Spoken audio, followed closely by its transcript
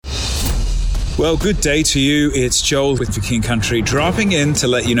Well, good day to you. It's Joel with The King Country, dropping in to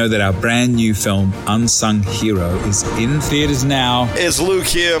let you know that our brand new film, Unsung Hero, is in theaters now. It's Luke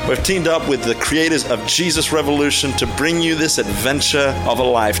here. We've teamed up with the creators of Jesus Revolution to bring you this adventure of a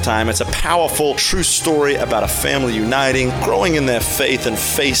lifetime. It's a powerful, true story about a family uniting, growing in their faith, and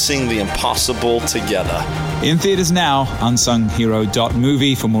facing the impossible together. In theaters now,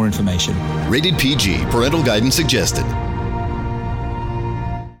 unsunghero.movie for more information. Rated PG. Parental guidance suggested.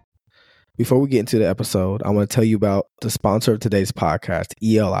 Before we get into the episode, I want to tell you about the sponsor of today's podcast,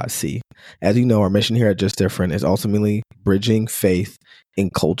 ELIC. As you know, our mission here at Just Different is ultimately bridging faith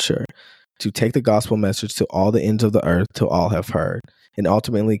and culture to take the gospel message to all the ends of the earth till all have heard, and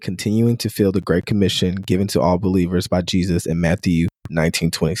ultimately continuing to fill the Great Commission given to all believers by Jesus in Matthew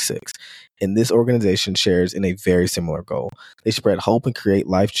 19:26. And this organization shares in a very similar goal. They spread hope and create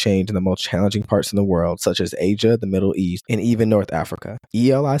life change in the most challenging parts in the world, such as Asia, the Middle East, and even North Africa.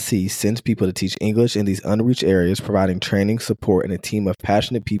 ELIC sends people to teach English in these unreached areas, providing training, support, and a team of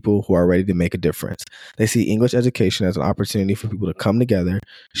passionate people who are ready to make a difference. They see English education as an opportunity for people to come together,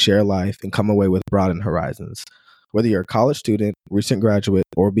 share life, and come away with broadened horizons. Whether you're a college student, recent graduate,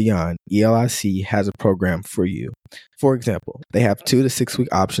 or beyond, ELIC has a program for you. For example, they have 2 to 6 week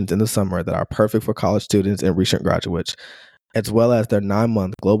options in the summer that are perfect for college students and recent graduates, as well as their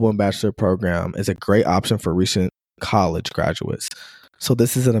 9-month Global Ambassador program is a great option for recent college graduates. So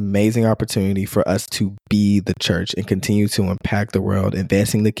this is an amazing opportunity for us to be the church and continue to impact the world,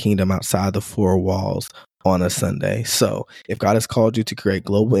 advancing the kingdom outside the 4 walls on a Sunday. So if God has called you to create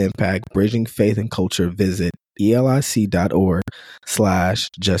global impact, bridging faith and culture, visit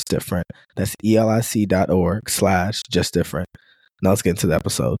elic.org/justdifferent. That's elic.org/justdifferent. Now let's get into the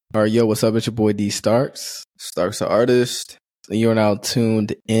episode. All right, yo, what's up? It's your boy D Starks. Starks the artist. And you're now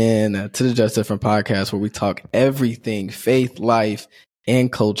tuned in to the Just Different podcast, where we talk everything faith, life,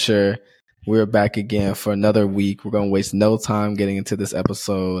 and culture. We're back again for another week. We're going to waste no time getting into this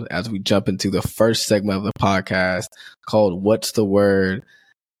episode as we jump into the first segment of the podcast called What's the Word,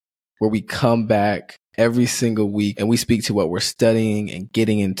 where we come back every single week and we speak to what we're studying and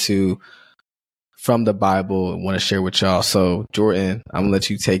getting into from the Bible and want to share with y'all. So Jordan, I'm gonna let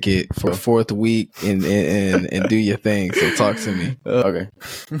you take it for the 4th week and do your thing. So talk to me. Okay.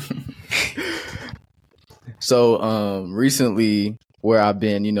 So recently where I've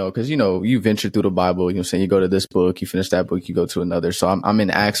been, because you venture through the Bible, saying you go to this book, you finish that book, you go to another. So I'm in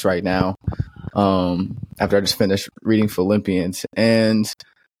Acts right now. After I just finished reading Philippians, and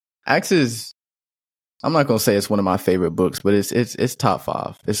Acts is, I'm not going to say it's one of my favorite books, but it's top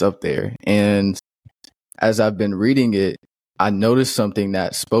 5. It's up there. And as I've been reading it, I noticed something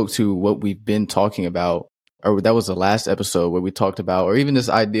that spoke to what we've been talking about, or that was the last episode where we talked about, or even this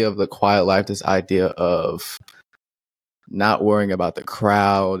idea of the quiet life, this idea of not worrying about the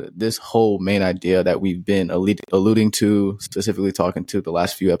crowd, this whole main idea that we've been alluding to, specifically talking to the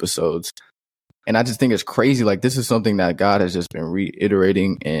last few episodes. And I just think it's crazy. Like, this is something that God has just been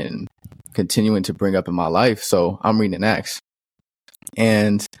reiterating and continuing to bring up in my life. So I'm reading Acts,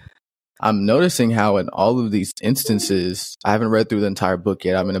 and I'm noticing how in all of these instances, I haven't read through the entire book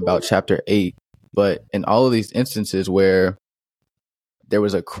yet. I'm in about chapter 8, but in all of these instances where there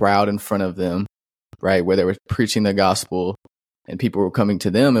was a crowd in front of them, right, where they were preaching the gospel and people were coming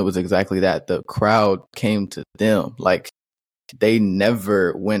to them, it was exactly that. The crowd came to them. Like, they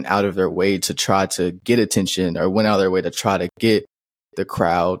never went out of their way to try to get attention or went out of their way to try to get the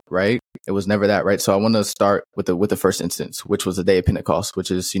crowd, right? It was never that, right? So I want to start with the first instance, which was the day of Pentecost, which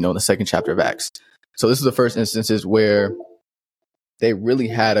is, the 2nd chapter of Acts. So this is the first instances where they really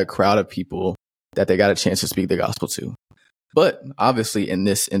had a crowd of people that they got a chance to speak the gospel to. But obviously in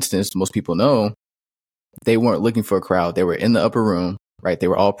this instance, most people know they weren't looking for a crowd. They were in the upper room, right? They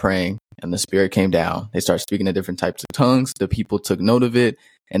were all praying, and the Spirit came down. They started speaking in different types of tongues. The people took note of it,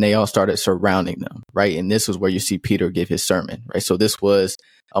 and they all started surrounding them, right? And this was where you see Peter give his sermon, right? So this was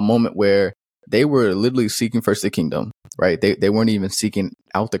a moment where they were literally seeking first the kingdom, right? They weren't even seeking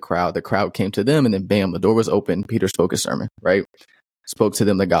out the crowd. The crowd came to them, and then bam, the door was open. Peter spoke his sermon, right? Spoke to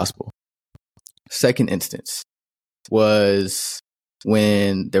them the gospel. Second instance was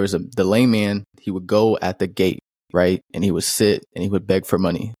when there was the lame man. He would go at the gate, right? And he would sit and he would beg for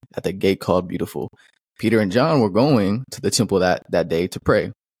money at the gate called Beautiful. Peter and John were going to the temple that day to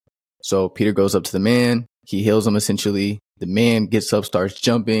pray. So Peter goes up to the man. He heals him essentially. The man gets up, starts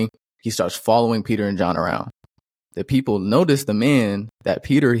jumping. He starts following Peter and John around. The people notice the man that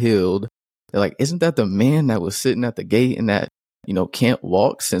Peter healed. They're like, isn't that the man that was sitting at the gate and that, can't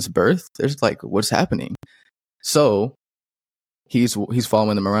walk since birth? There's like, what's happening? So he's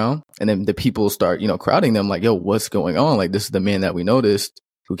following them around, and then the people start, crowding them like, yo, what's going on? Like, this is the man that we noticed.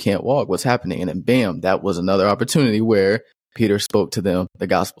 who can't walk? What's happening? And then bam, that was another opportunity where Peter spoke to them the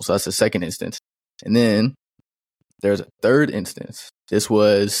gospel. So that's the second instance. And then there's a third instance. This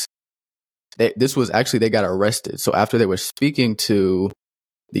was actually, they got arrested. So after they were speaking to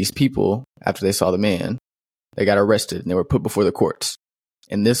these people, after they saw the man, they got arrested and they were put before the courts.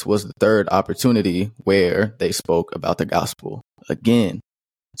 And this was the third opportunity where they spoke about the gospel again.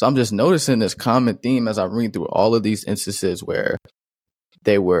 So I'm just noticing this common theme as I read through all of these instances where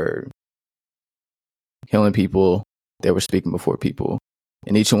they were healing people, they were speaking before people.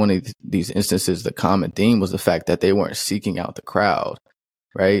 In each one of these instances, the common theme was the fact that they weren't seeking out the crowd,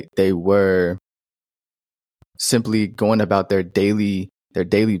 right? They were simply going about their daily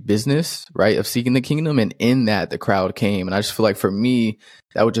business, right, of seeking the kingdom. And in that, the crowd came. And I just feel like for me,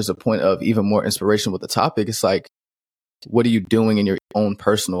 that was just a point of even more inspiration with the topic. It's like, what are you doing in your own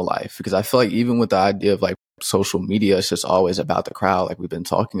personal life? Because I feel like even with the idea of like social media, it's just always about the crowd, like we've been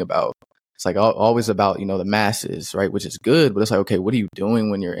talking about. It's like always about, the masses, right? Which is good, but it's like, okay, what are you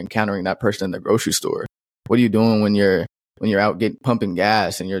doing when you're encountering that person in the grocery store? What are you doing when you're out pumping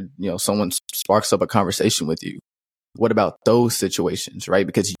gas and someone sparks up a conversation with you? What about those situations, right?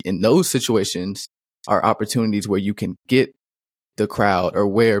 Because in those situations are opportunities where you can get the crowd or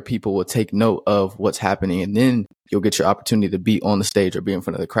where people will take note of what's happening, and then you'll get your opportunity to be on the stage or be in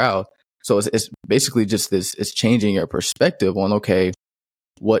front of the crowd. So it's basically just this, it's changing your perspective on, okay,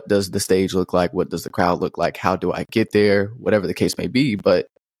 what does the stage look like? What does the crowd look like? How do I get there? Whatever the case may be. But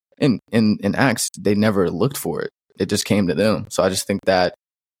in Acts, they never looked for it. It just came to them. So I just think that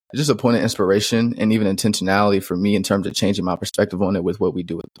it's just a point of inspiration and even intentionality for me in terms of changing my perspective on it with what we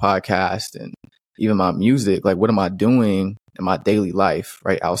do with the podcast and even my music. Like, what am I doing in my daily life,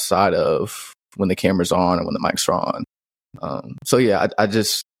 right, outside of when the camera's on and when the mics are on? So yeah, I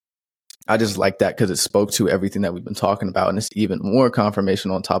just like that because it spoke to everything that we've been talking about, and it's even more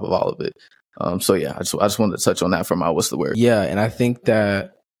confirmation on top of all of it. So yeah, I just wanted to touch on that for my what's the word. Yeah, and I think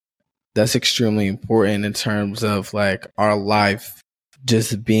that that's extremely important in terms of like our life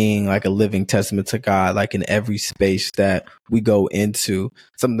just being like a living testament to God, like in every space that we go into.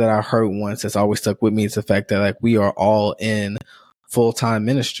 Something that I heard once that's always stuck with me is the fact that like we are all in full-time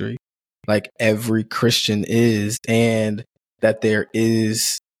ministry, like every Christian is, and that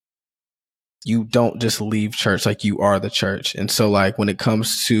you don't just leave church, like you are the church. And so like when it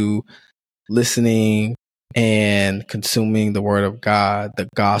comes to listening and consuming the word of God, the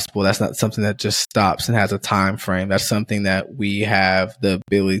gospel, that's not something that just stops and has a time frame. That's something that we have the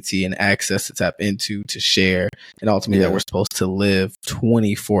ability and access to tap into, to share, and ultimately that we're supposed to live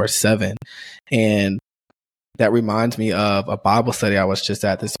 24/7. And that reminds me of a Bible study I was just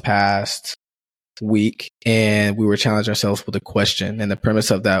at this past week, and we were challenging ourselves with a question. And the premise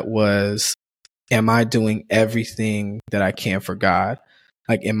of that was, am I doing everything that I can for God?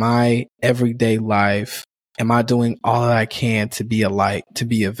 Like in my everyday life, am I doing all that I can to be a light, to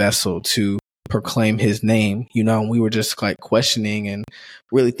be a vessel, to proclaim his name? And we were just like questioning and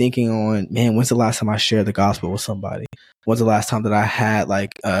really thinking on, man, when's the last time I shared the gospel with somebody? When's the last time that I had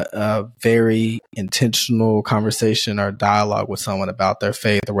like a very intentional conversation or dialogue with someone about their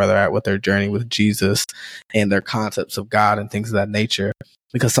faith or where they're at with their journey with Jesus and their concepts of God and things of that nature?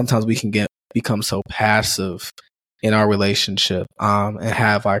 Because sometimes we can become so passive in our relationship and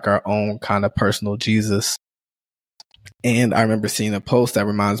have like our own kind of personal Jesus. And I remember seeing a post that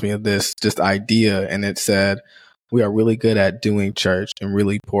reminds me of this just idea, and it said, we are really good at doing church and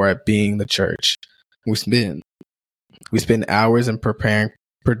really poor at being the church. We spend hours in preparing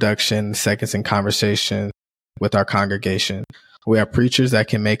production, seconds in conversation with our congregation. We are preachers that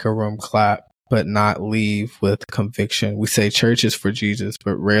can make a room clap, but not leave with conviction. We say church is for Jesus,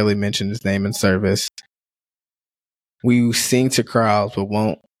 but rarely mention his name in service. We sing to crowds, but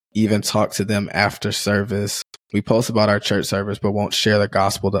won't even talk to them after service. We post about our church service, but won't share the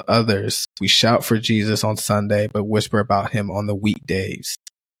gospel to others. We shout for Jesus on Sunday, but whisper about him on the weekdays.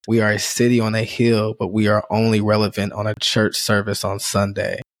 We are a city on a hill, but we are only relevant on a church service on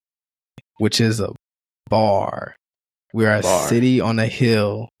Sunday, which is a bar. We are a city on a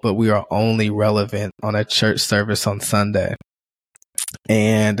hill, but we are only relevant on a church service on Sunday.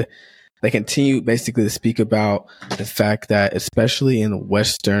 And they continue basically to speak about the fact that, especially in the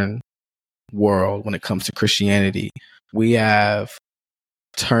Western world, when it comes to Christianity, we have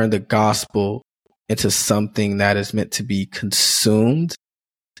turned the gospel into something that is meant to be consumed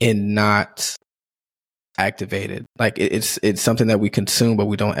and not activated. Like it's something that we consume, but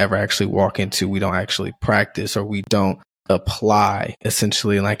we don't ever actually walk into, we don't actually practice, or we don't apply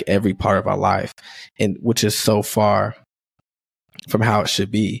essentially in like every part of our life, and which is so far from how it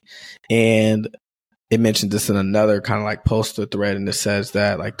should be. And it mentioned this in another kind of like poster thread, and it says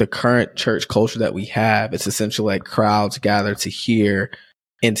that like the current church culture that we have, it's essentially like crowds gather to hear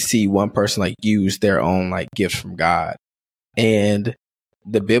and see one person like use their own like gifts from God. And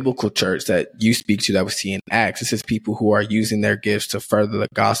the biblical church that you speak to, that we see in Acts, it's just people who are using their gifts to further the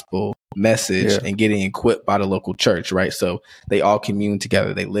gospel message and getting equipped by the local church, right? So they all commune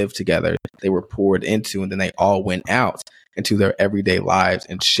together, they lived together, they were poured into, and then they all went out into their everyday lives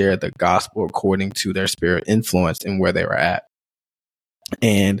and shared the gospel according to their spirit influence and where they were at.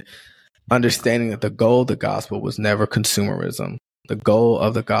 And understanding that the goal of the gospel was never consumerism. The goal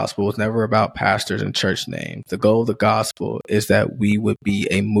of the gospel was never about pastors and church names. The goal of the gospel is that we would be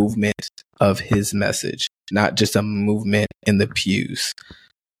a movement of his message, not just a movement in the pews.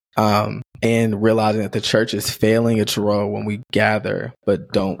 And realizing that the church is failing its role when we gather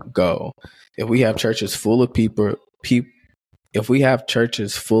but don't go. If we have churches full of people,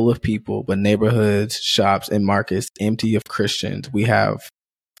 but neighborhoods, shops, and markets empty of Christians, we have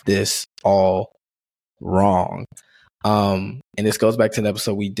this all wrong. And this goes back to an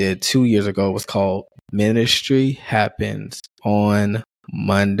episode we did 2 years ago. It was called Ministry Happens on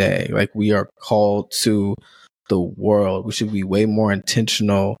Monday. Like, we are called to the world. We should be way more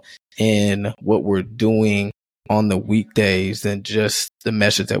intentional in what we're doing on the weekdays than just the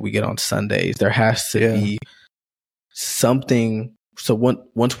message that we get on Sundays. There has to be something. So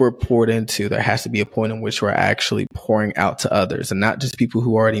once we're poured into, there has to be a point in which we're actually pouring out to others, and not just people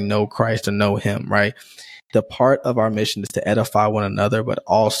who already know Christ or know him, right? The part of our mission is to edify one another, but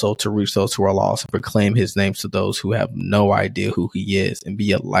also to reach those who are lost and proclaim his name to those who have no idea who he is, and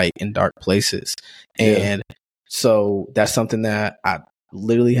be a light in dark places. And so that's something that I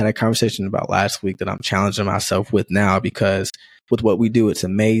literally had a conversation about last week that I'm challenging myself with now, because with what we do, it's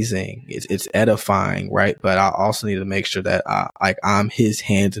amazing. It's edifying, right? But I also need to make sure that I'm his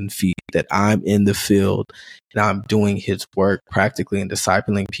hands and feet, that I'm in the field and I'm doing his work practically and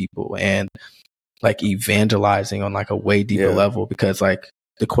discipling people and like evangelizing on like a way deeper level. Because like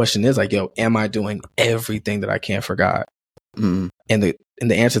the question is like, yo, am I doing everything that I can for God? And the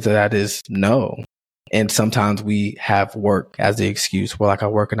answer to that is no. And sometimes we have work as the excuse. Well, like I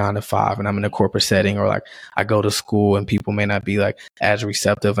work a 9 to 5 and I'm in a corporate setting, or like I go to school and people may not be like as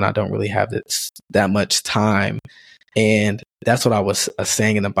receptive and I don't really have that much time. And that's what I was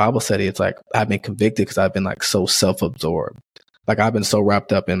saying in the Bible study. It's like I've been convicted because I've been like so self-absorbed. Like I've been so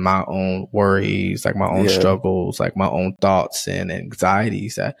wrapped up in my own worries, like my own struggles, like my own thoughts and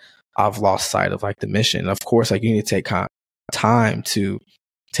anxieties, that I've lost sight of like the mission. And of course, like you need to take time to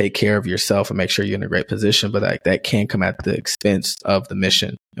take care of yourself and make sure you're in a great position, but like that can come at the expense of the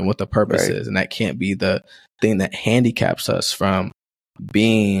mission and what the purpose is. And that can't be the thing that handicaps us from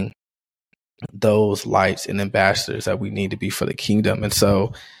being those lights and ambassadors that we need to be for the kingdom. And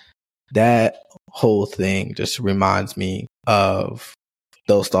so that whole thing just reminds me of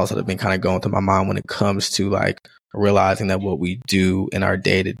those thoughts that have been kind of going through my mind when it comes to like realizing that what we do in our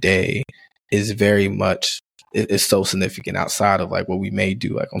day to day is very much, it's so significant outside of like what we may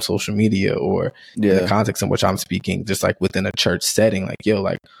do like on social media or in the context in which I'm speaking, just like within a church setting. Like, yo,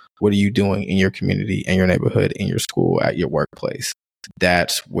 like what are you doing in your community, in your neighborhood, in your school, at your workplace?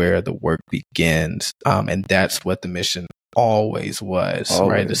 That's where the work begins. And that's what the mission always was,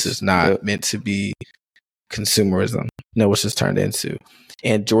 right? This is not meant to be consumerism. No, what's just turned into.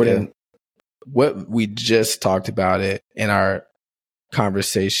 And Jordan, what we just talked about it in our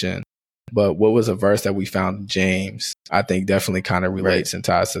conversation, but what was a verse that we found in James? I think definitely kind of relates and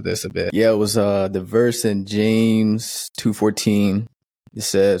ties to this a bit. Yeah, it was the verse in James 2:14. It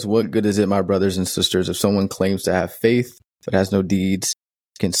says, "What good is it, my brothers and sisters, if someone claims to have faith but has no deeds?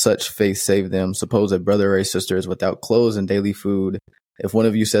 Can such faith save them? Suppose a brother or a sister is without clothes and daily food. If one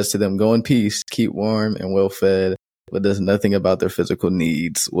of you says to them, 'Go in peace, keep warm and well fed,' but does nothing about their physical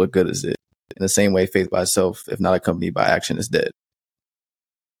needs, what good is it? In the same way, faith by itself, if not accompanied by action, is dead."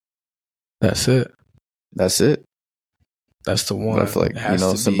 That's it. That's it. That's the one. But I feel like, you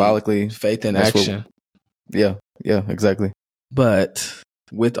know, symbolically, faith in action. Yeah, exactly. But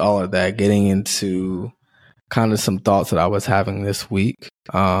with all of that, getting into kind of some thoughts that I was having this week,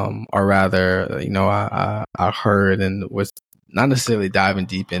 or rather, you know, I heard and was not necessarily diving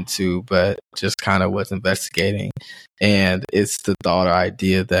deep into, but just kind of was investigating. And it's the thought or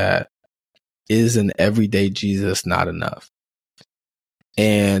idea that, is an everyday Jesus not enough?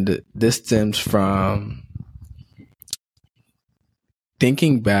 And this stems from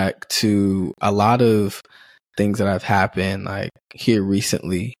thinking back to a lot of things that have happened like here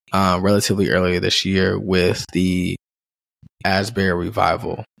recently, relatively earlier this year with the Asbury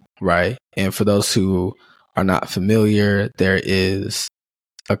revival, right? And for those who are not familiar, there is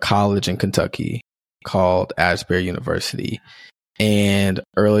a college in Kentucky called Asbury University. And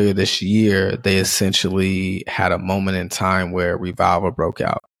earlier this year, they essentially had a moment in time where revival broke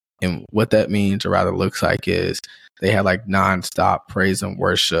out. And what that means, or rather looks like, is they had like nonstop praise and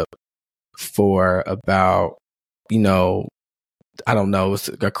worship for about, I don't know, it was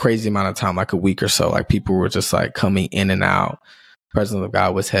a crazy amount of time, like a week or so. Like people were just like coming in and out. The presence of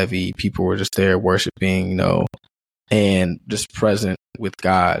God was heavy. People were just there worshiping, and just present with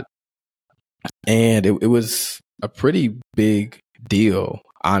God. And it was a pretty big deal.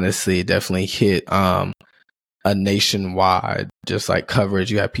 Honestly, it definitely hit a nationwide just like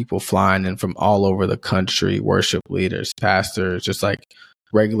coverage. You had people flying in from all over the country, worship leaders, pastors, just like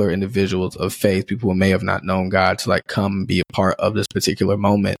regular individuals of faith, people who may have not known God, to like come and be a part of this particular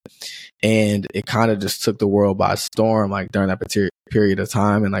moment. And it kind of just took the world by storm, like during that period of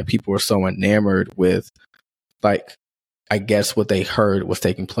time. And like people were so enamored with like, I guess what they heard was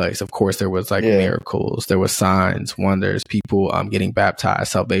taking place. Of course, there was like miracles, there were signs, wonders, people getting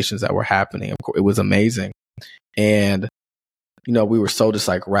baptized, salvations that were happening. Of course, it was amazing. And we were so just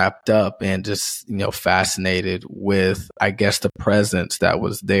like wrapped up and just, fascinated with, I guess, the presence that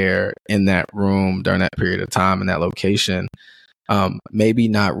was there in that room during that period of time in that location. Maybe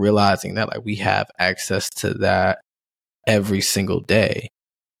not realizing that like we have access to that every single day,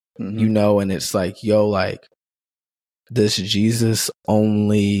 and it's like, like, does Jesus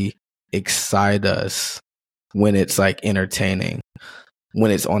only excite us when it's like entertaining,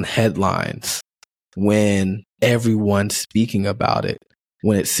 when it's on headlines, when everyone's speaking about it,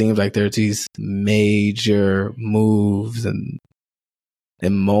 when it seems like there's these major moves and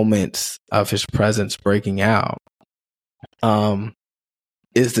moments of his presence breaking out?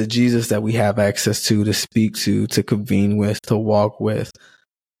 Is the Jesus that we have access to speak to convene with, to walk with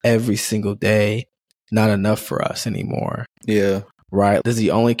every single day not enough for us anymore? Yeah. Right? Does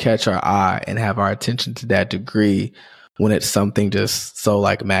he only catch our eye and have our attention to that degree when it's something just so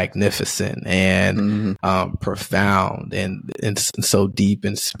like magnificent and profound and so deep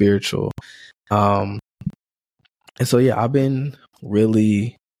and spiritual? And so, I've been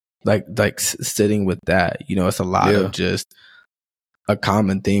really like sitting with that. It's a lot of just a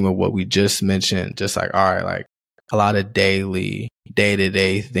common theme of what we just mentioned, just like, all right, like a lot of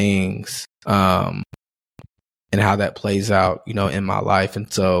day-to-day things, and how that plays out, in my life.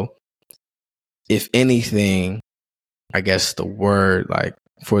 And so if anything, I guess the word like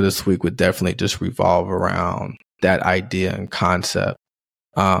for this week would definitely just revolve around that idea and concept,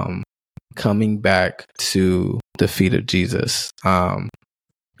 coming back to the feet of Jesus, and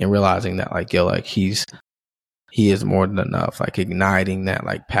realizing that like, he is more than enough, like igniting that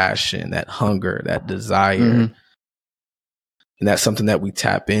like passion, that hunger, that desire. And that's something that we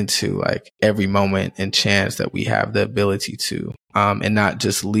tap into like every moment and chance that we have the ability to, and not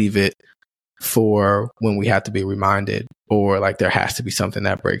just leave it for when we have to be reminded, or like there has to be something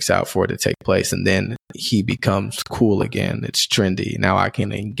that breaks out for it to take place. And then he becomes cool again. It's trendy. Now I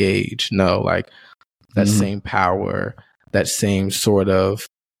can engage. No, like that same power, that same sort of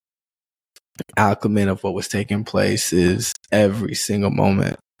acclimate of what was taking place is every single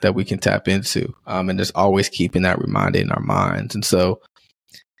moment that we can tap into, and just always keeping that reminded in our minds. And so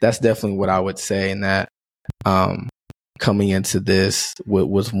that's definitely what I would say. And that coming into this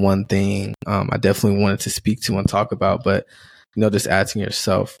was one thing I definitely wanted to speak to and talk about. But just asking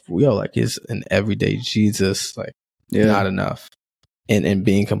yourself, like, is an everyday Jesus like not enough, and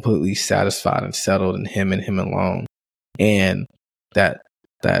being completely satisfied and settled in him and him alone, and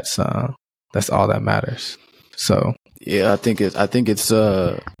that's all that matters. So I think it's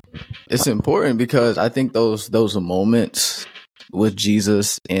important, because I think those moments with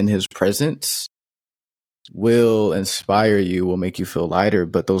Jesus in his presence will inspire you, will make you feel lighter,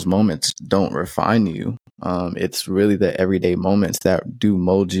 but those moments don't refine you. It's really the everyday moments that do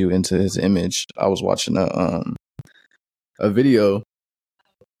mold you into his image. I was watching a video,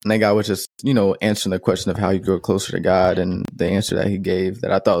 and that guy was just, answering the question of how you grow closer to God, and the answer that he gave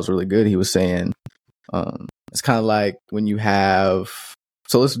that I thought was really good. He was saying, it's kind of like when you have,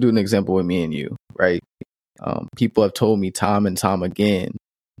 so let's do an example with me and you, right? People have told me time and time again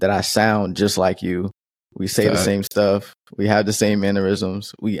that I sound just like you. We say the same stuff. We have the same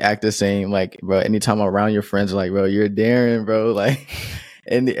mannerisms. We act the same. Like, bro, anytime I'm around your friends, like, bro, you're Darren, bro. Like,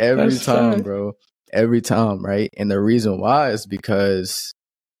 and every time, bro, every time, right? And the reason why is because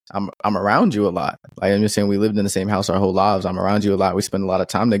I'm around you a lot. Like, I'm just saying, we lived in the same house our whole lives. I'm around you a lot. We spend a lot of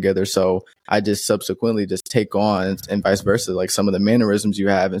time together. So I just subsequently just take on, and vice versa, like some of the mannerisms you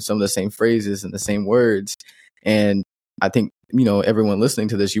have and some of the same phrases and the same words. And I think, everyone listening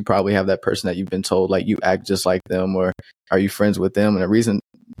to this, you probably have that person that you've been told, like, you act just like them, or are you friends with them? And the reason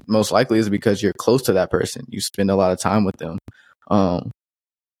most likely is because you're close to that person. You spend a lot of time with them.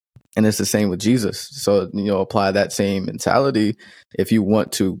 And it's the same with Jesus. So, apply that same mentality. If you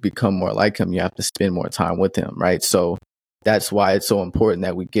want to become more like him, you have to spend more time with him, right? So that's why it's so important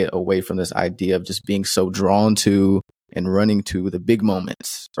that we get away from this idea of just being so drawn to and running to the big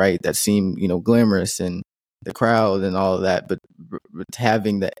moments, right? That seem, glamorous and the crowd and all of that, but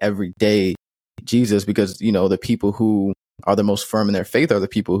having the everyday Jesus, because, the people who are the most firm in their faith are the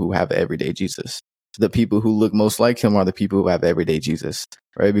people who have everyday Jesus. The people who look most like him are the people who have everyday Jesus,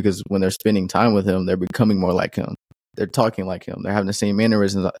 right? Because when they're spending time with him, they're becoming more like him. They're talking like him. They're having the same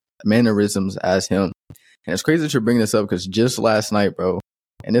mannerisms as him. And it's crazy that you're bringing this up because just last night, bro,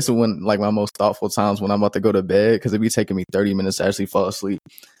 and this is when like my most thoughtful times when I'm about to go to bed because it'd be taking me 30 minutes to actually fall asleep.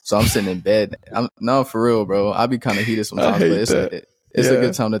 So I'm sitting in bed. No, for real, bro. I be kind of heated sometimes, but it's a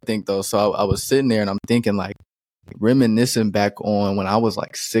good time to think though. So I was sitting there and I'm thinking like, reminiscing back on when I was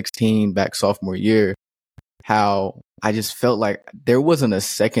like 16, back sophomore year, how I just felt like there wasn't a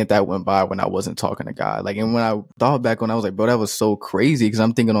second that went by when I wasn't talking to God. Like, and when I thought back on, I was like, bro, that was so crazy because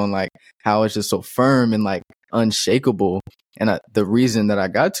I'm thinking on like how it's just so firm and like unshakable. And the reason that I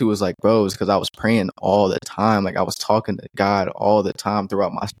got to was like, bro, is because I was praying all the time. Like I was talking to God all the time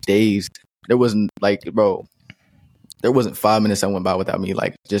throughout my days. There wasn't like, bro, there wasn't 5 minutes that went by without me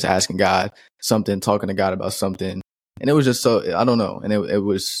like just asking God something, talking to God about something. And it was just so, I don't know. And it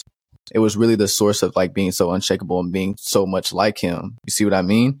was really the source of like being so unshakable and being so much like him. You see what I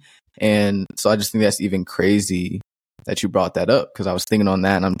mean? And so I just think that's even crazy that you brought that up because I was thinking on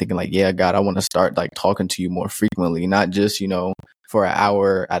that and I'm thinking like, yeah, God, I want to start like talking to you more frequently, not just, for an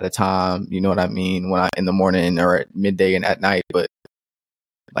hour at a time. You know what I mean? In the morning or at midday and at night, but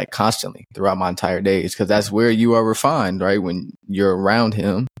like constantly throughout my entire days, because that's where you are refined, right? When you're around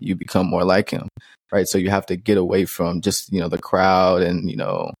him, you become more like him, right? So you have to get away from just, the crowd and,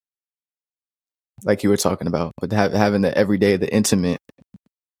 like you were talking about, but having the everyday, the intimate,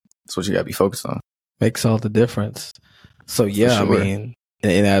 that's what you gotta be focused on. Makes all the difference. So yeah, sure. I mean,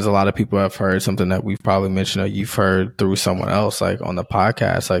 and as a lot of people have heard something that we've probably mentioned or you've heard through someone else, like on the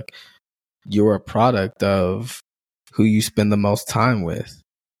podcast, like you're a product of who you spend the most time with.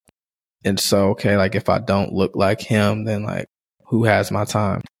 And so, okay, like if I don't look like him, then like who has my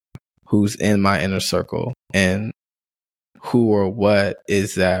time? Who's in my inner circle? And who or what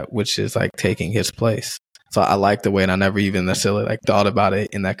is that which is like taking his place? So I like the way, and I never even necessarily like thought about it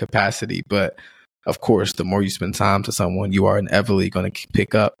in that capacity. But of course, the more you spend time to someone, you are inevitably going to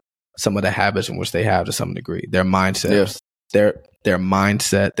pick up some of the habits in which they have to some degree. Their mindsets, their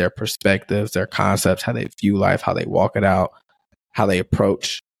mindset, their perspectives, their concepts, how they view life, how they walk it out, how they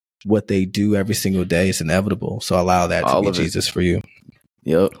approach what they do every single day is inevitable. So allow that to be Jesus for you.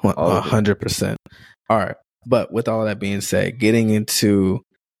 Yep. 100%. All right. But with all that being said, getting into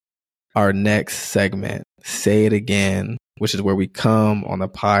our next segment, Say It Again, which is where we come on the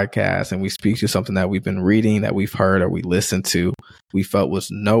podcast and we speak to something that we've been reading, that we've heard or we listened to, we felt was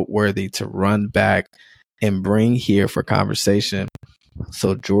noteworthy to run back and bring here for conversation.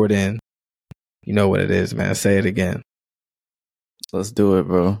 So Jordan, you know what it is, man. Say it again. Let's do it,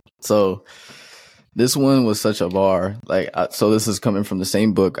 bro. So this one was such a bar. So this is coming from the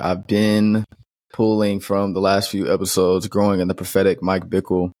same book I've been pulling from the last few episodes, Growing in the Prophetic, Mike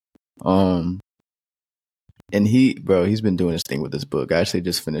Bickle. And he's been doing his thing with this book. I actually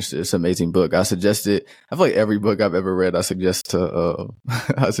just finished it. It's an amazing book. I feel like every book I've ever read, I suggest to,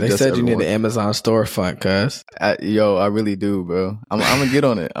 they said you need an Amazon storefront, cuz. I really do, bro. I'm gonna get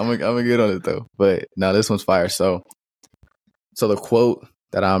on it. I'm gonna get on it though. But no, this one's fire. So the quote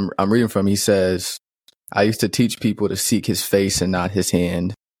that I'm reading from, he says, "I used to teach people to seek his face and not his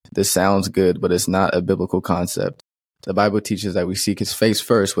hand. This sounds good, but it's not a biblical concept. The Bible teaches that we seek his face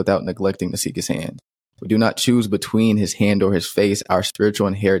first without neglecting to seek his hand. We do not choose between his hand or his face. Our spiritual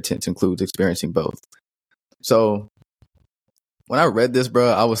inheritance includes experiencing both." So when I read this, bro,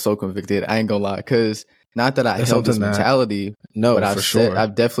 I was so convicted. I ain't gonna lie, because not that I held this mentality, but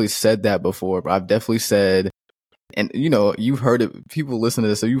I've definitely said that before. But I've definitely said, and you've heard it. People listen to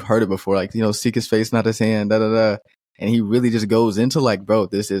this, so you've heard it before. Like, seek his face, not his hand. Da da da. And he really just goes into like, bro,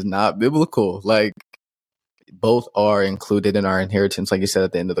 this is not biblical. Like, both are included in our inheritance, like you said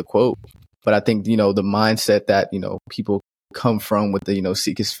at the end of the quote. But I think, the mindset that, people come from with the,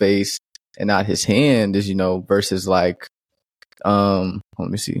 seek his face and not his hand is, versus like, let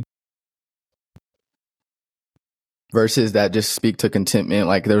me see. Verses that just speak to contentment.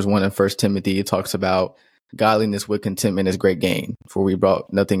 Like there's one in 1 Timothy, it talks about godliness with contentment is great gain. For we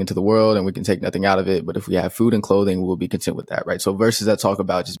brought nothing into the world and we can take nothing out of it. But if we have food and clothing, we'll be content with that, right? So verses that talk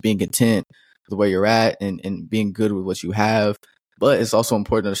about just being content with where you're at and being good with what you have But it's also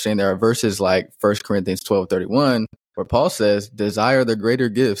important to understand there are verses like 1 Corinthians 12:31, where Paul says, desire the greater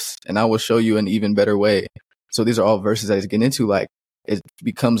gifts, and I will show you an even better way. So these are all verses that he's getting into. Like, it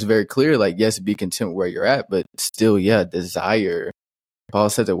becomes very clear, like, yes, be content where you're at, but still, desire. Paul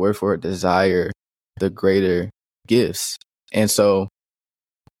said the word for it, desire the greater gifts. And so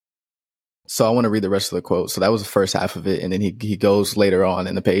I want to read the rest of the quote. So that was the first half of it. And then he goes later on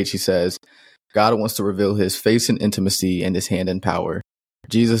in the page. He says, God wants to reveal his face in intimacy and his hand in power.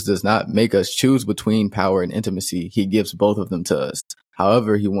 Jesus does not make us choose between power and intimacy. He gives both of them to us.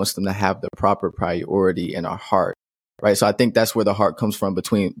 However, he wants them to have the proper priority in our heart. Right. So I think that's where the heart comes from,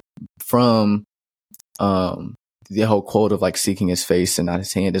 the whole quote of like seeking his face and not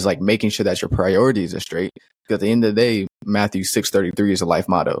his hand is like making sure that your priorities are straight. Because at the end of the day, Matthew 6:33 is a life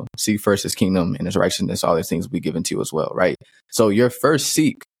motto. Seek first his kingdom and his righteousness, all these things will be given to you as well. Right. So your first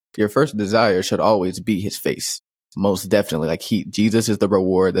desire should always be his face. Most definitely. Like Jesus is the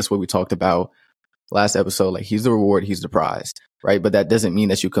reward. That's what we talked about last episode. Like he's the reward. He's the prize. Right. But that doesn't mean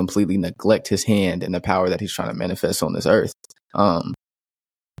that you completely neglect his hand and the power that he's trying to manifest on this earth.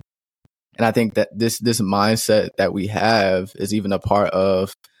 And I think that this mindset that we have is even a part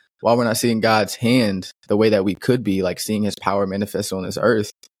of why we're not seeing God's hand the way that we could be, like seeing his power manifest on this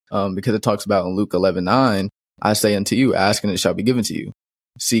earth. Because it talks about in Luke 11:9, I say unto you, ask and it shall be given to you.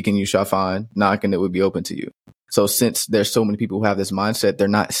 Seek and you shall find, knock and it will be open to you. So since there's so many people who have this mindset, they're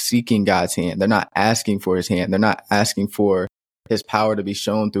not seeking God's hand. They're not asking for his hand. They're not asking for his power to be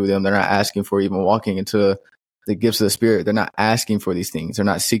shown through them. They're not asking for even walking into the gifts of the Spirit. They're not asking for these things. They're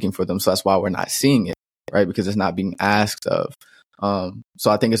not seeking for them. So that's why we're not seeing it, right? Because it's not being asked of.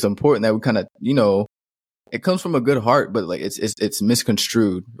 So I think it's important that we kind of, it comes from a good heart, but like it's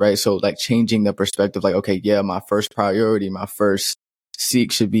misconstrued, right? So like changing the perspective, like, okay, yeah, my first priority, my first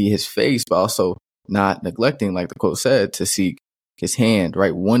seek should be his face, but also not neglecting, like the quote said, to seek his hand,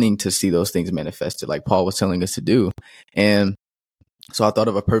 right? Wanting to see those things manifested, like Paul was telling us to do. And so I thought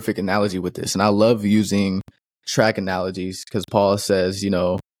of a perfect analogy with this, and I love using track analogies because Paul says,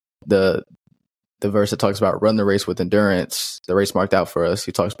 the verse that talks about run the race with endurance, the race marked out for us.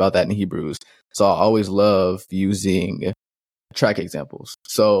 He talks about that in Hebrews. So I always love using track examples.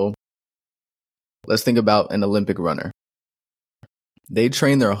 So let's think about an Olympic runner. They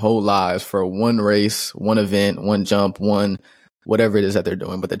train their whole lives for one race, one event, one jump, one whatever it is that they're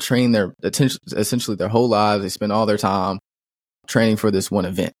doing. But they train essentially their whole lives. They spend all their time training for this one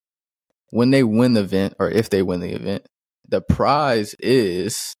event. When they win the event, or if they win the event, the prize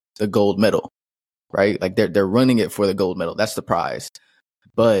is the gold medal, right? Like they're running it for the gold medal. That's the prize.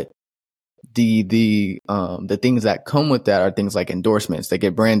 But the things that come with that are things like endorsements. They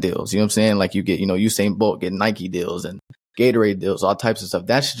get brand deals. You know what I'm saying? Like you get, Usain Bolt get Nike deals and Gatorade deals, all types of stuff.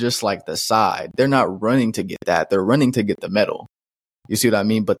 That's just like the side. They're not running to get that. They're running to get the medal. You see what I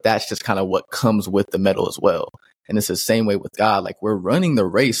mean? But that's just kind of what comes with the medal as well. And it's the same way with God. Like we're running the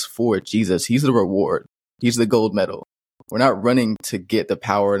race for Jesus. He's the reward. He's the gold medal. We're not running to get the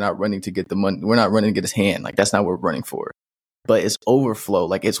power. We're not running to get the money. We're not running to get his hand. Like that's not what we're running for. But it's overflow.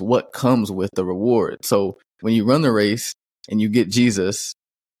 Like it's what comes with the reward. So when you run the race and you get Jesus,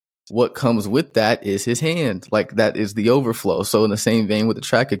 what comes with that is his hand. Like that is the overflow. So in the same vein with the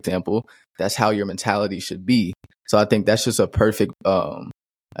track example, that's how your mentality should be. So I think that's just a perfect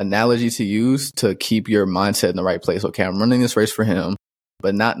analogy to use to keep your mindset in the right place. Okay, I'm running this race for him,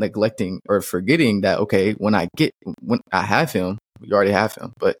 but not neglecting or forgetting that, okay, when I have him, you already have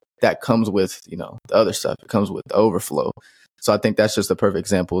him, but that comes with, the other stuff. It comes with the overflow. So I think that's just a perfect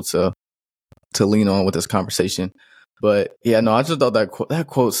example to lean on with this conversation. But yeah, no, I just thought that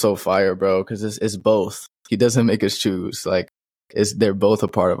quote's so fire, bro, because it's both. He doesn't make us choose. Like they're both a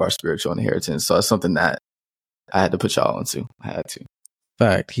part of our spiritual inheritance. So it's something that I had to put y'all into. I had to.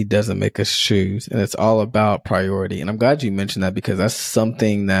 Fact, he doesn't make us choose, and it's all about priority. And I'm glad you mentioned that because that's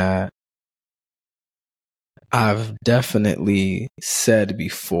something that I've definitely said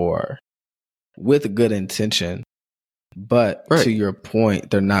before with good intention, but right. To your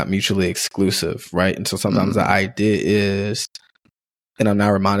point, they're not mutually exclusive, right? And so sometimes the idea is, and I'm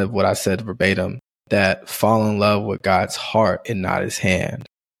now reminded of what I said verbatim, that fall in love with God's heart and not his hand.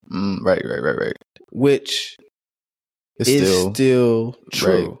 Right. Which is still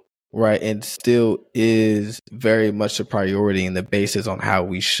true, right? And still is very much a priority and the basis on how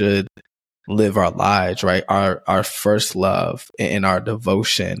we should live our lives, right? Our first love and our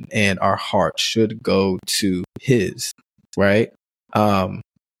devotion and our heart should go to his, right? But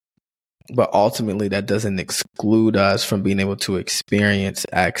ultimately that doesn't exclude us from being able to experience,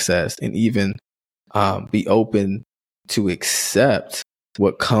 access, and even be open to accept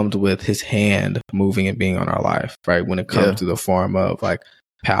what comes with his hand moving and being on our life, right? When it comes to the form of like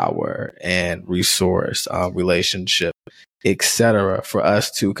power and resource, relationship, etc., for us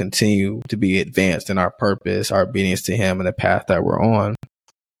to continue to be advanced in our purpose, our obedience to him and the path that we're on.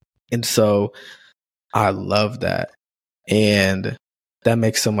 And so I love that. And that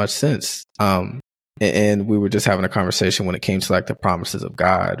makes so much sense. And we were just having a conversation when it came to like the promises of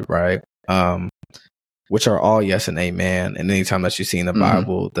God, right? Which are all yes and amen. And anytime that you see in the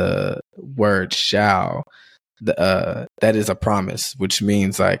Bible, the word shall, that is a promise, which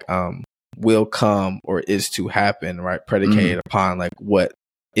means like, will come or is to happen, right? Predicated upon like what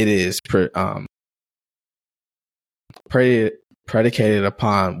it is, predicated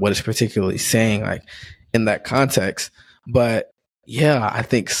upon what it's particularly saying, like in that context. But yeah, I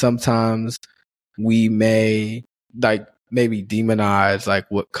think sometimes we may like maybe demonize like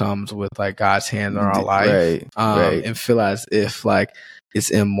what comes with like God's hand on our life, and feel as if like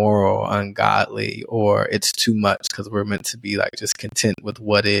it's immoral, ungodly, or it's too much because we're meant to be like just content with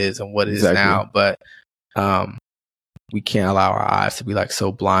what is and what is now. But we can't allow our eyes to be like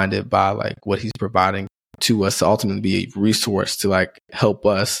so blinded by like what he's providing to us to ultimately be a resource to like help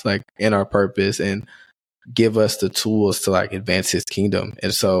us like in our purpose and give us the tools to like advance his kingdom.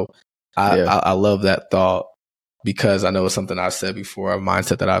 And so I love that thought, because I know it's something I've said before, a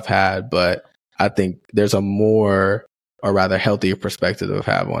mindset that I've had, but I think there's a more or rather healthier perspective to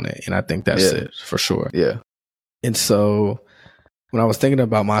have on it. And I think that's it for sure. Yeah. And so when I was thinking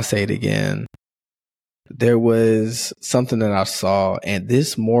about my Say It Again, there was something that I saw, and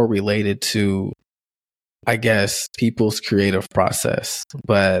this more related to, I guess, people's creative process,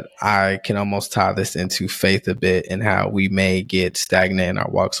 but I can almost tie this into faith a bit and how we may get stagnant in our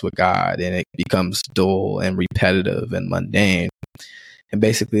walks with God and it becomes dull and repetitive and mundane. And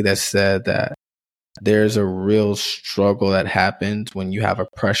basically that said that there's a real struggle that happens when you have a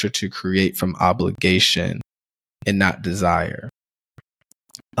pressure to create from obligation and not desire.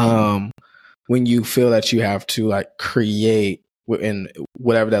 When you feel that you have to like create in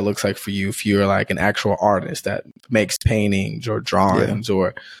whatever that looks like for you, if you're like an actual artist that makes paintings or drawings,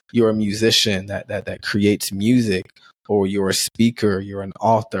 or you're a musician that creates music, or you're a speaker, you're an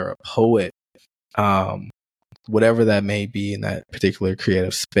author, a poet, whatever that may be in that particular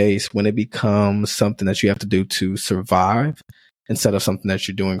creative space, when it becomes something that you have to do to survive instead of something that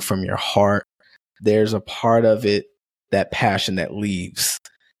you're doing from your heart, there's a part of it, that passion, that leaves.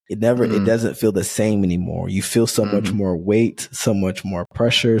 It doesn't feel the same anymore. You feel so much more weight, so much more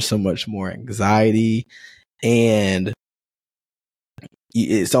pressure, so much more anxiety, and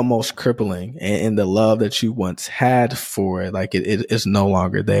it's almost crippling. And the love that you once had for it, like it is no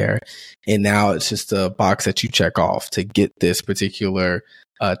longer there. And now it's just a box that you check off to get this particular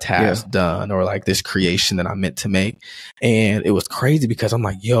task done, or like this creation that I meant to make. And it was crazy because I'm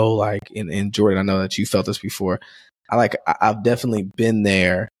like, yo, like, and Jordan, I know that you felt this before. I've definitely been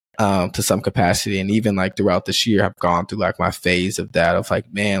there to some capacity. And even like throughout this year, I've gone through like my phase of that, of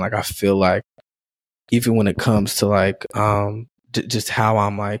like, man, like I feel like even when it comes to like just how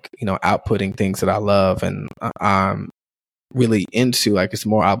I'm like, you know, outputting things that I love and I'm really into, like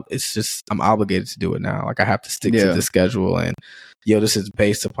it's just I'm obligated to do it now. Like I have to stick to the schedule, and this is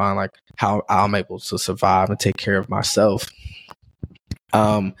based upon like how I'm able to survive and take care of myself.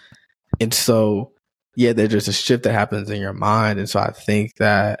 And so there's just a shift that happens in your mind. And so I think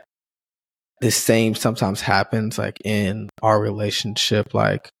that the same sometimes happens like in our relationship,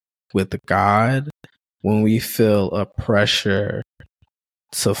 like with the God, when we feel a pressure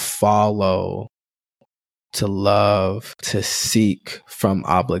to follow, to love, to seek from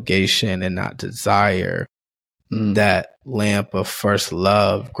obligation and not desire, that lamp of first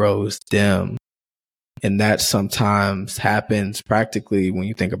love grows dim. And that sometimes happens practically when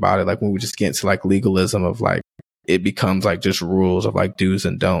you think about it, like when we just get into like legalism of like, it becomes like just rules of like do's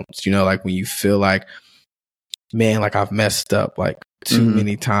and don'ts, you know, like when you feel like, man, like I've messed up like too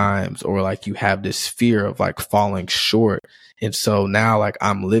many times, or like you have this fear of like falling short. And so now like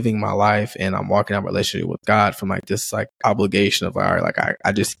I'm living my life and I'm walking out a relationship with God from like this like obligation of, all right, like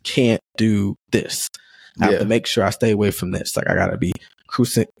I just can't do this. I have to make sure I stay away from this. Like I gotta be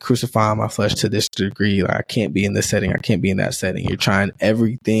crucifying my flesh to this degree. Like I can't be in this setting. I can't be in that setting. You're trying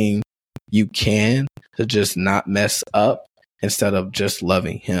everything you can to just not mess up instead of just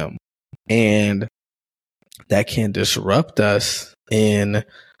loving him. And that can disrupt us in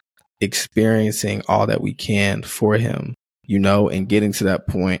experiencing all that we can for him, you know, and getting to that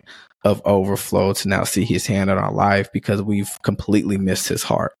point of overflow to now see his hand on our life because we've completely missed his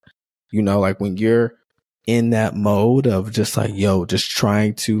heart. You know, like when you're in that mode of just like, just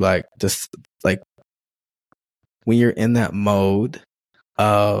trying to like, just like when you're in that mode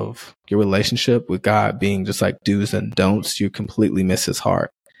of your relationship with God being just like do's and don'ts, you completely miss his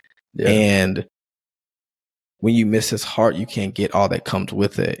heart. Yeah. And when you miss his heart, you can't get all that comes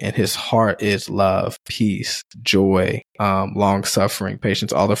with it. And his heart is love, peace, joy, long suffering,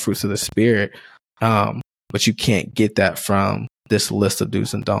 patience, all the fruits of the Spirit. But you can't get that from this list of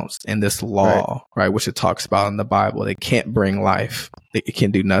do's and don'ts and this law, right? Which it talks about in the Bible. It can't bring life. It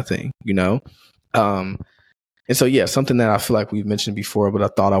can do nothing, you know? And so, yeah, something that I feel like we've mentioned before, but I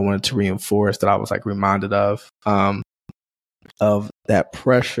thought I wanted to reinforce, that I was like reminded of that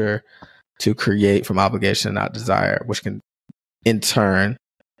pressure to create from obligation and not desire, which can in turn,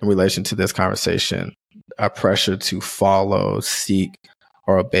 in relation to this conversation, a pressure to follow, seek,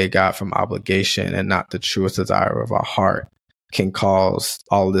 or obey God from obligation and not the truest desire of our heart, can cause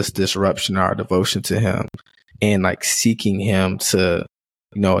all this disruption in our devotion to him and like seeking him to,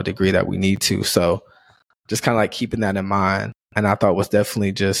 you know, a degree that we need to. So just kind of like keeping that in mind. And I thought was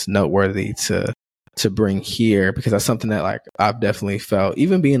definitely just noteworthy to bring here, because that's something that like I've definitely felt,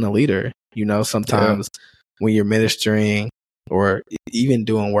 even being a leader, you know, sometimes when you're ministering or even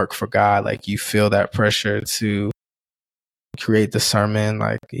doing work for God, like you feel that pressure to create the sermon,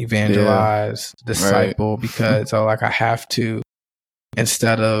 like evangelize, disciple, because like I have to,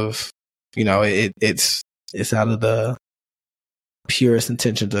 instead of, you know, it's out of the purest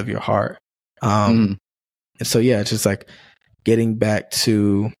intentions of your heart. And so, yeah, it's just like getting back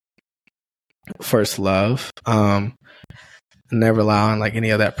to first love, never allowing like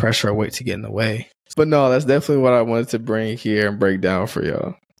any of that pressure or weight to get in the way. But no, that's definitely what I wanted to bring here and break down for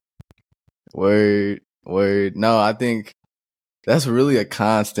y'all. Word. No, I think that's really a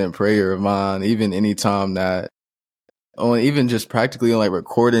constant prayer of mine, even anytime that, even just practically on like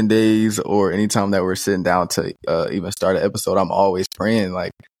recording days or anytime that we're sitting down to even start an episode, I'm always praying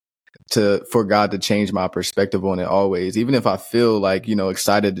like for God to change my perspective on it always. Even if I feel like, you know,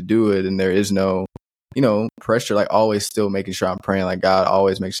 excited to do it and there is no, you know, pressure, like always still making sure I'm praying like God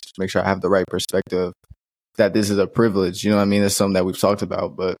always make sure I have the right perspective, that this is a privilege. You know what I mean? It's something that we've talked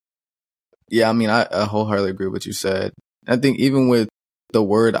about. But yeah, I mean, I wholeheartedly agree with what you said. I think even with the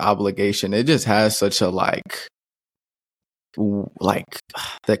word obligation, it just has such a like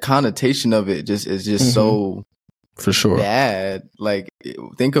the connotation of it is just so for sure bad. Like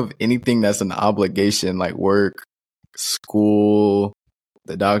think of anything that's an obligation, like work, school,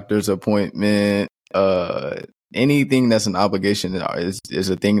 the doctor's appointment, anything that's an obligation is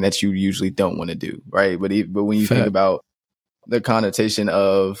a thing that you usually don't want to do, right? But when you think about the connotation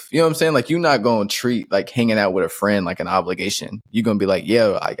of, you know what I'm saying? Like you're not going to treat like hanging out with a friend like an obligation. You're going to be like,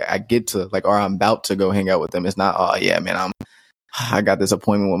 yeah, I get to like, or I'm about to go hang out with them. It's not, oh yeah, man, I got this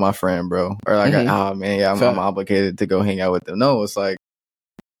appointment with my friend, bro. Or like, oh man, yeah, I'm obligated to go hang out with them. No, it's like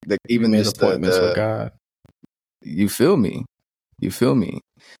even just appointments with God. You feel me?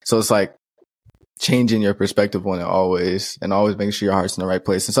 So it's like changing your perspective on it always, and always making sure your heart's in the right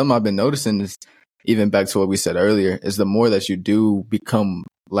place. And something I've been noticing is, even back to what we said earlier, is the more that you do become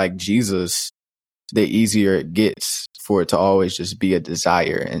like Jesus, the easier it gets for it to always just be a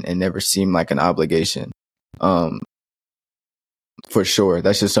desire and never seem like an obligation. For sure.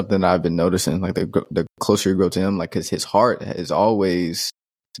 That's just something that I've been noticing. Like the closer you grow to him, like, cause his heart is always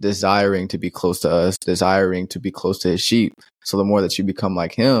desiring to be close to us, desiring to be close to his sheep. So the more that you become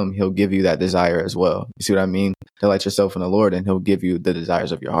like him, he'll give you that desire as well. You see what I mean? Delight yourself in the Lord and he'll give you the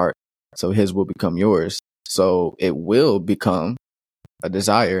desires of your heart. So his will become yours. So it will become a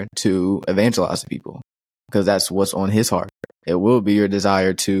desire to evangelize to people, because that's what's on his heart. It will be your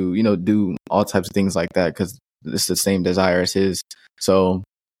desire to, you know, do all types of things like that, because it's the same desire as his. So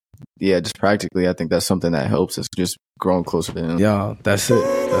yeah, just practically, I think that's something that helps us just growing closer to him. Yeah, that's it.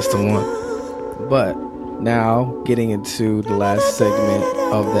 That's the one. But now getting into the last segment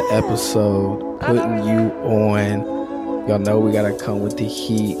of the episode, putting you on. Y'all know we got to come with the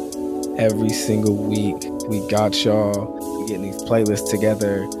heat every single week. We got y'all. We getting these playlists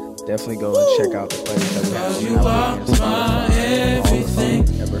together. Definitely go and check out the playlist that we have on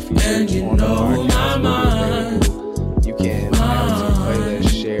Spotify. Ever featured on the podcast. You can add it to the playlist,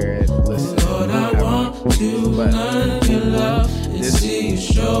 share it, listen. But this you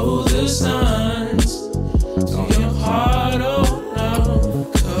show the signs to your heart, oh no,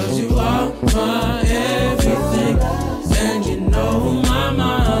 'cause you are my everything, and you know my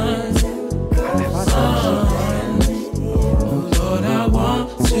mind. Lord, I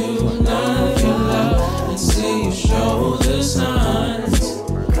want to learn your love and see you show the signs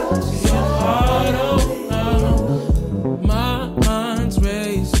to your heart, oh no. My mind's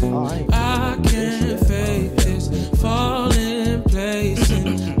racing, I can't fake this, fall in place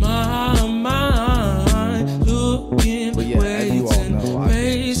in my mind.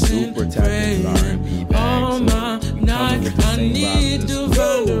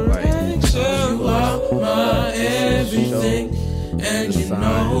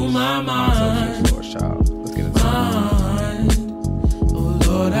 my mind. Let's get into it. Oh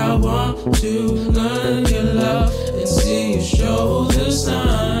Lord, I want to learn your love and see you show the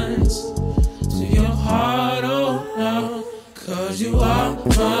signs to your heart, oh no. 'Cause you are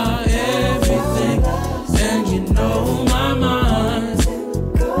my everything, and you know my mind.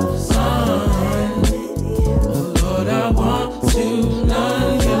 Oh Lord, I want to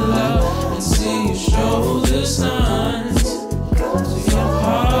learn your love and see you show the signs to your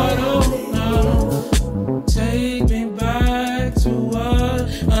heart, oh no. Take me back to what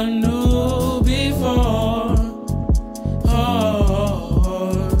I knew before.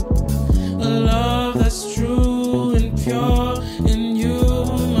 Oh, a love that's true and pure in you,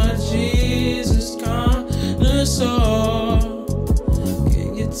 my Jesus connoisseur. Can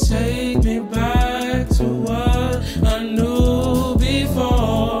you take me back to what I knew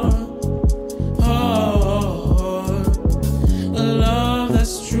before? Oh, a love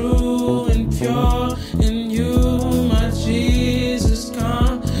that's true and pure in you, my Jesus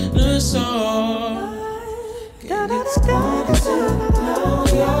connoisseur. Can you take me to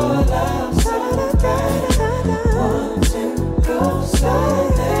your love so bad? Want to go so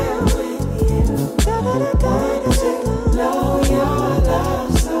there with you. Want to know your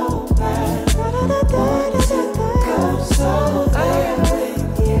love so bad. Want to go so there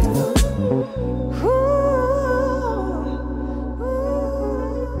with you.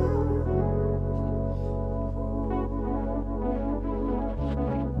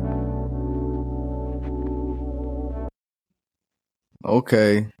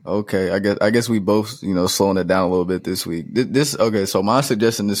 Okay. I guess we both, slowing it down a little bit this week. Okay. So my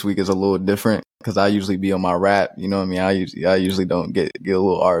suggestion this week is a little different because I usually be on my rap. You know what I mean? I usually don't get a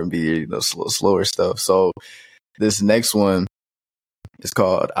little R&B, slower stuff. So this next one is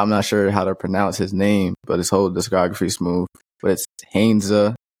called, I'm not sure how to pronounce his name, but his whole discography is smooth. But it's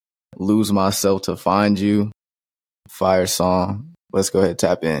Hainza, Lose Myself to Find You. Fire song. Let's go ahead and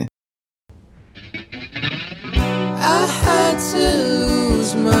tap in. I had to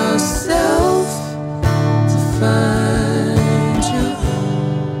lose myself to find you.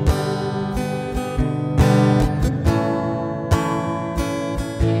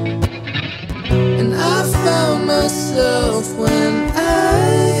 And I found myself when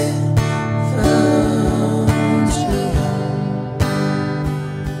I found you.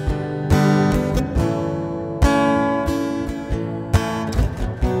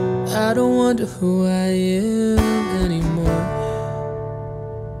 I don't wonder who I am anymore,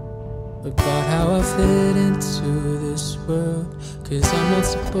 about how I fit into this world, 'cause I'm not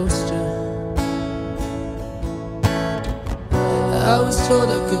supposed to. I was told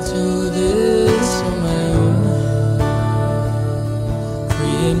I could do this on my own,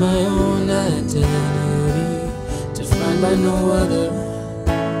 create my own identity, defined by no other.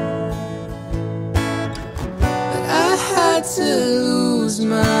 But I had to lose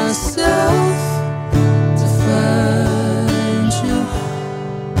myself to find you.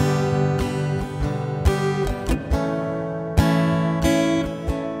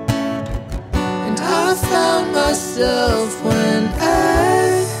 And I found myself when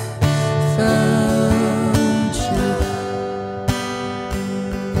I found you.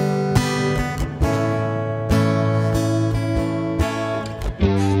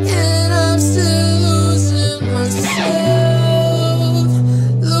 And I'm still losing myself,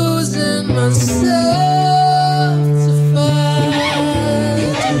 losing myself to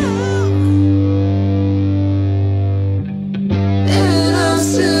find you. And I'm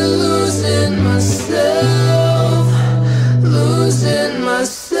still losing myself, losing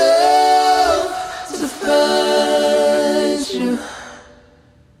myself to find you.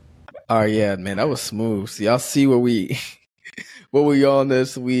 All right, yeah, man, that was smooth. So y'all see where we on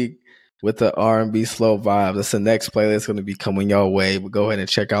this week with the R&B slow vibes. That's the next playlist going to be coming your way. We'll go ahead and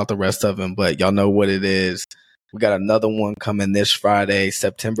check out the rest of them, but y'all know what it is. We got another one coming this Friday.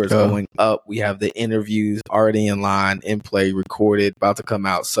 September is going up. We have the interviews already in line, in play, recorded, about to come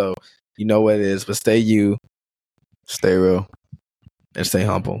out. So you know what it is, but stay you, Stay real. and stay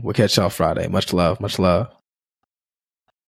humble. We'll catch y'all Friday. Much love. Much love.